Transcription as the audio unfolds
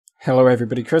Hello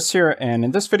everybody, Chris here, and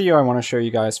in this video I want to show you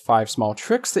guys 5 small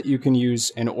tricks that you can use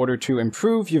in order to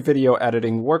improve your video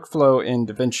editing workflow in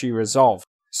DaVinci Resolve.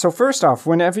 So first off,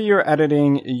 whenever you're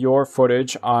editing your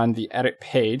footage on the edit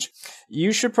page,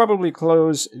 you should probably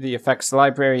close the effects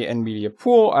library and media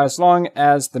pool as long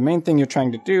as the main thing you're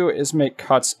trying to do is make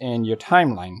cuts in your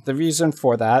timeline. The reason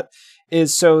for that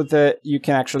is so that you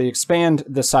can actually expand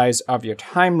the size of your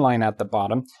timeline at the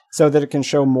bottom so that it can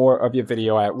show more of your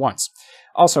video at once.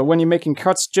 Also, when you're making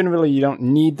cuts, generally you don't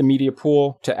need the media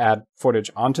pool to add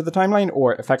footage onto the timeline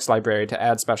or effects library to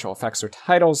add special effects or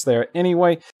titles there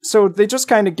anyway, so they just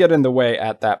kind of get in the way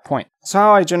at that point. So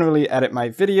how I generally edit my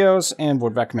videos, and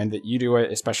would recommend that you do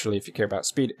it, especially if you care about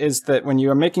speed, is that when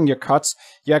you are making your cuts,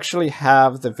 you actually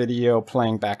have the video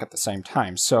playing back at the same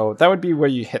time. So that would be where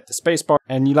you hit the spacebar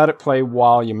and you let it play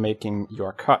while you're making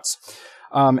your cuts.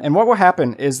 And what will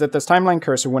happen is that this timeline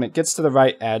cursor, when it gets to the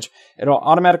right edge, it'll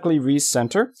automatically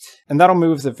recenter, and that'll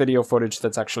move the video footage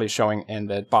that's actually showing in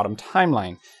the bottom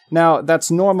timeline. Now,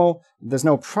 that's normal. There's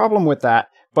no problem with that.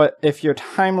 But if your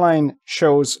timeline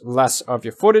shows less of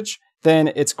your footage, then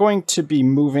it's going to be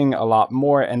moving a lot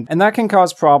more, and that can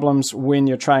cause problems when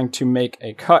you're trying to make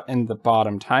a cut in the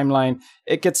bottom timeline.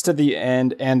 It gets to the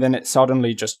end and then it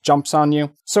suddenly just jumps on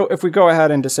you. So if we go ahead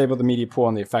and disable the media pool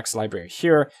in the effects library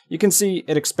here, you can see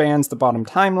it expands the bottom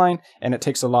timeline and it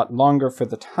takes a lot longer for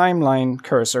the timeline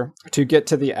cursor to get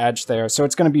to the edge there. So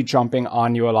it's going to be jumping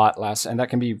on you a lot less, and that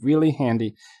can be really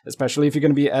handy, especially if you're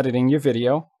going to be editing your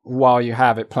video while you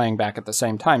have it playing back at the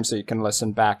same time so you can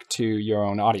listen back to your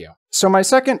own audio. So my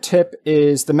second tip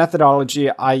is the methodology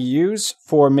I use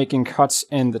for making cuts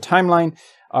in the timeline,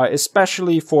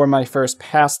 especially for my first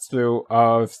pass-through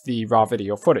of the raw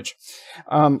video footage.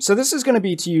 So this is going to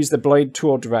be to use the blade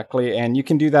tool directly, and you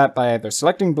can do that by either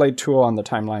selecting blade tool on the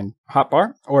timeline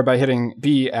hotbar or by hitting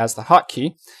B as the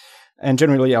hotkey. And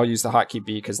generally I'll use the hotkey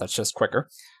B because that's just quicker.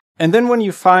 And then when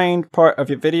you find part of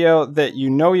your video that you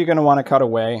know you're going to want to cut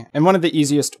away, and one of the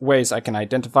easiest ways I can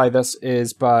identify this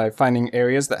is by finding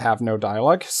areas that have no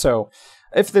dialogue. So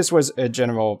if this was a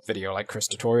general video like Chris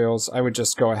Tutorials, I would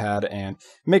just go ahead and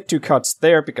make 2 cuts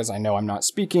there because I know I'm not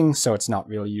speaking, so it's not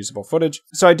really usable footage.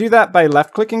 So I do that by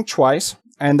left-clicking twice,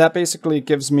 and that basically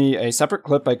gives me a separate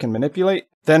clip I can manipulate.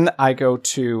 Then I go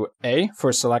to A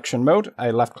for selection mode.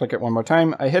 I left-click it one more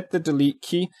time. I hit the delete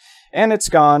key, and it's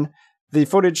gone. The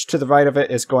footage to the right of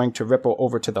it is going to ripple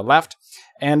over to the left,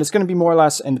 and it's going to be more or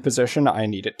less in the position I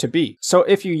need it to be. So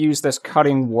if you use this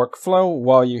cutting workflow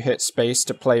while you hit space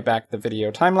to play back the video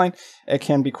timeline, it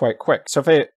can be quite quick. So if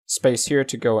I hit space here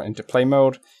to go into play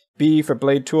mode, B for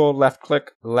blade tool, left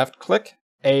click,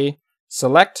 A,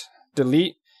 select,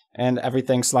 delete, and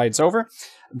everything slides over.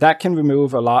 That can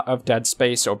remove a lot of dead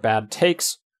space or bad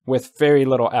takes with very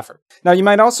little effort. Now you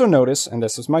might also notice, and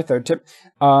this is my third tip,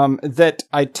 that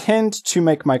I tend to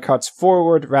make my cuts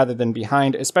forward rather than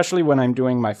behind, especially when I'm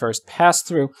doing my first pass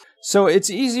through. So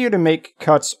it's easier to make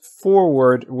cuts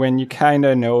forward when you kind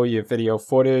of know your video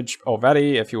footage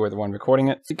already, if you were the one recording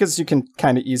it, because you can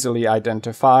kind of easily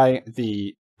identify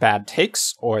the bad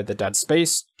takes or the dead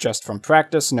space just from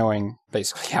practice, knowing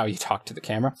basically how you talk to the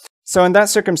camera. So in that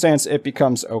circumstance, it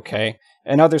becomes okay.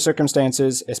 In other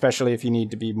circumstances, especially if you need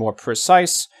to be more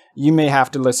precise, you may have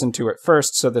to listen to it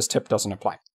first, so this tip doesn't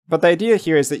apply. But the idea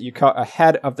here is that you cut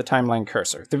ahead of the timeline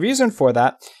cursor. The reason for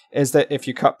that is that if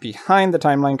you cut behind the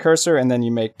timeline cursor and then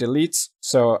you make deletes,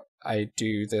 so I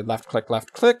do the left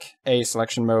click, A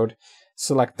selection mode,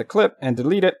 select the clip and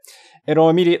delete it, it'll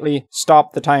immediately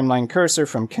stop the timeline cursor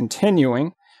from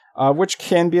continuing, which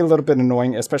can be a little bit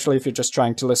annoying, especially if you're just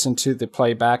trying to listen to the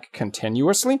playback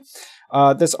continuously.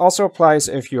 This also applies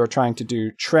if you're trying to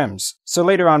do trims. So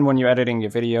later on when you're editing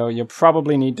your video, you'll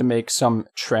probably need to make some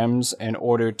trims in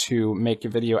order to make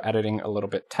your video editing a little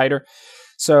bit tighter.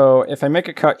 So if I make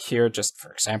a cut here, just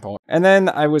for example, and then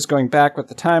I was going back with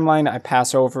the timeline, I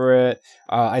pass over it,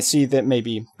 I see that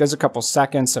maybe there's a couple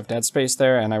seconds of dead space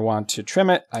there and I want to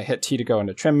trim it. I hit T to go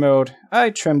into trim mode.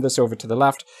 I trim this over to the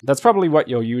left. That's probably what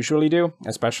you'll usually do,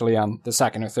 especially on the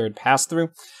second or third pass through.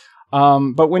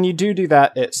 But when you do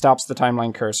that, it stops the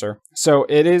timeline cursor. So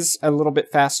it is a little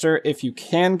bit faster if you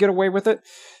can get away with it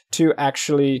to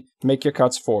actually make your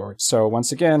cuts forward. So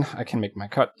once again, I can make my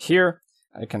cut here.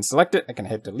 I can select it, I can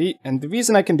hit delete, and the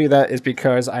reason I can do that is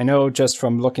because I know just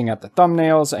from looking at the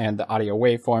thumbnails and the audio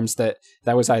waveforms that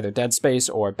that was either dead space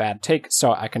or bad take,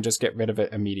 so I can just get rid of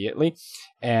it immediately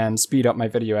and speed up my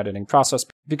video editing process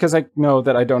because I know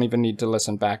that I don't even need to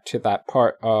listen back to that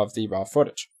part of the raw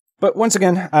footage. But once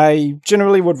again, I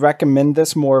generally would recommend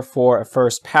this more for a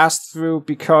first pass through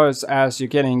because as you're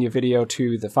getting your video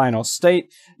to the final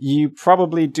state, you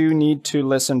probably do need to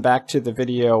listen back to the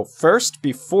video first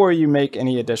before you make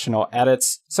any additional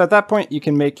edits. So at that point, you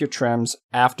can make your trims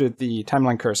after the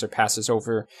timeline cursor passes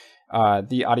over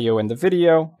the audio in the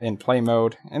video in play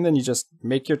mode, and then you just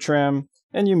make your trim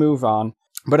and you move on.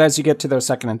 But as you get to those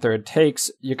second and third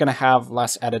takes, you're going to have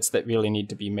less edits that really need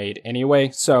to be made anyway,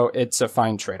 so it's a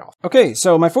fine trade-off. Okay,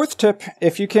 so my fourth tip,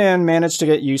 if you can manage to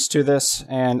get used to this,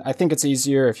 and I think it's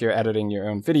easier if you're editing your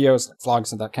own videos, like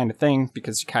vlogs and that kind of thing,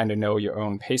 because you kind of know your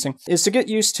own pacing, is to get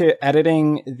used to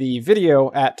editing the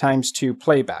video at ×2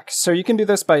 playback. So you can do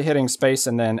this by hitting space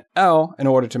and then L in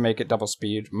order to make it double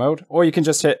speed mode, or you can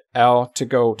just hit L to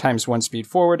go ×1 speed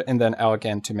forward, and then L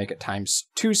again to make it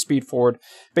 ×2 speed forward.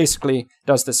 Basically,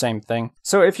 does the same thing.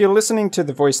 So if you're listening to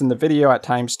the voice in the video at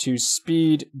 ×2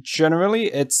 speed, generally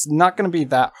it's not going to be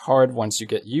that hard once you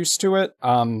get used to it.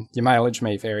 Your mileage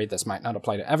may vary. This might not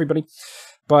apply to everybody.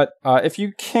 But if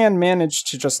you can manage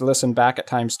to just listen back at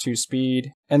 ×2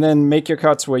 speed and then make your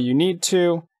cuts where you need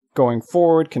to, going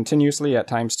forward continuously at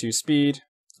 ×2 speed,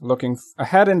 looking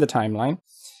ahead in the timeline,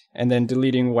 and then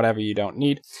deleting whatever you don't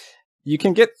need, you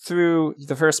can get through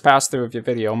the first pass through of your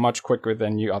video much quicker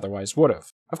than you otherwise would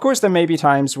have. Of course, there may be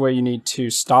times where you need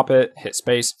to stop it, hit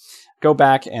space, go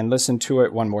back and listen to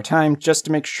it one more time just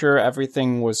to make sure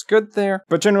everything was good there.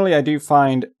 But generally, I do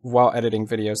find while editing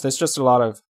videos, there's just a lot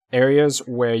of areas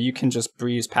where you can just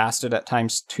breeze past it at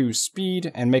 ×2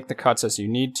 speed and make the cuts as you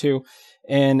need to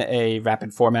in a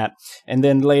rapid format, and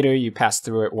then later you pass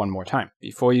through it one more time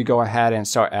before you go ahead and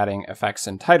start adding effects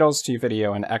and titles to your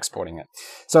video and exporting it.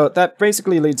 So that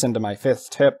basically leads into my fifth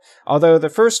tip. Although the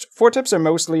first 4 tips are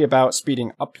mostly about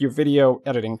speeding up your video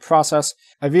editing process,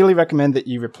 I really recommend that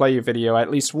you replay your video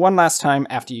at least one last time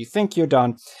after you think you're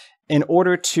done in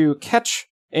order to catch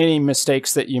any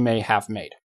mistakes that you may have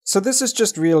made. So this is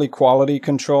just really quality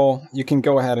control. You can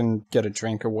go ahead and get a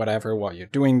drink or whatever while you're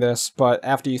doing this, but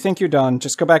after you think you're done,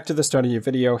 just go back to the start of your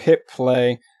video, hit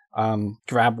play,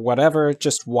 grab whatever,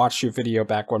 just watch your video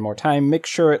back one more time, make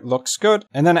sure it looks good,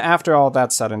 and then after all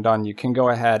that's said and done, you can go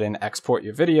ahead and export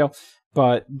your video.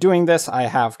 But doing this, I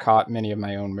have caught many of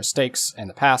my own mistakes in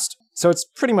the past, so it's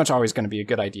pretty much always going to be a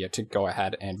good idea to go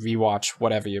ahead and rewatch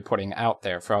whatever you're putting out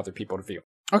there for other people to view.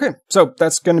 Okay, so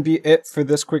that's going to be it for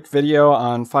this quick video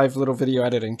on 5 little video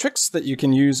editing tricks that you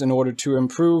can use in order to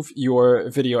improve your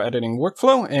video editing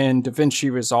workflow in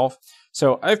DaVinci Resolve.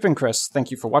 So I've been Chris,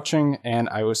 thank you for watching, and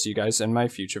I will see you guys in my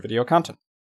future video content.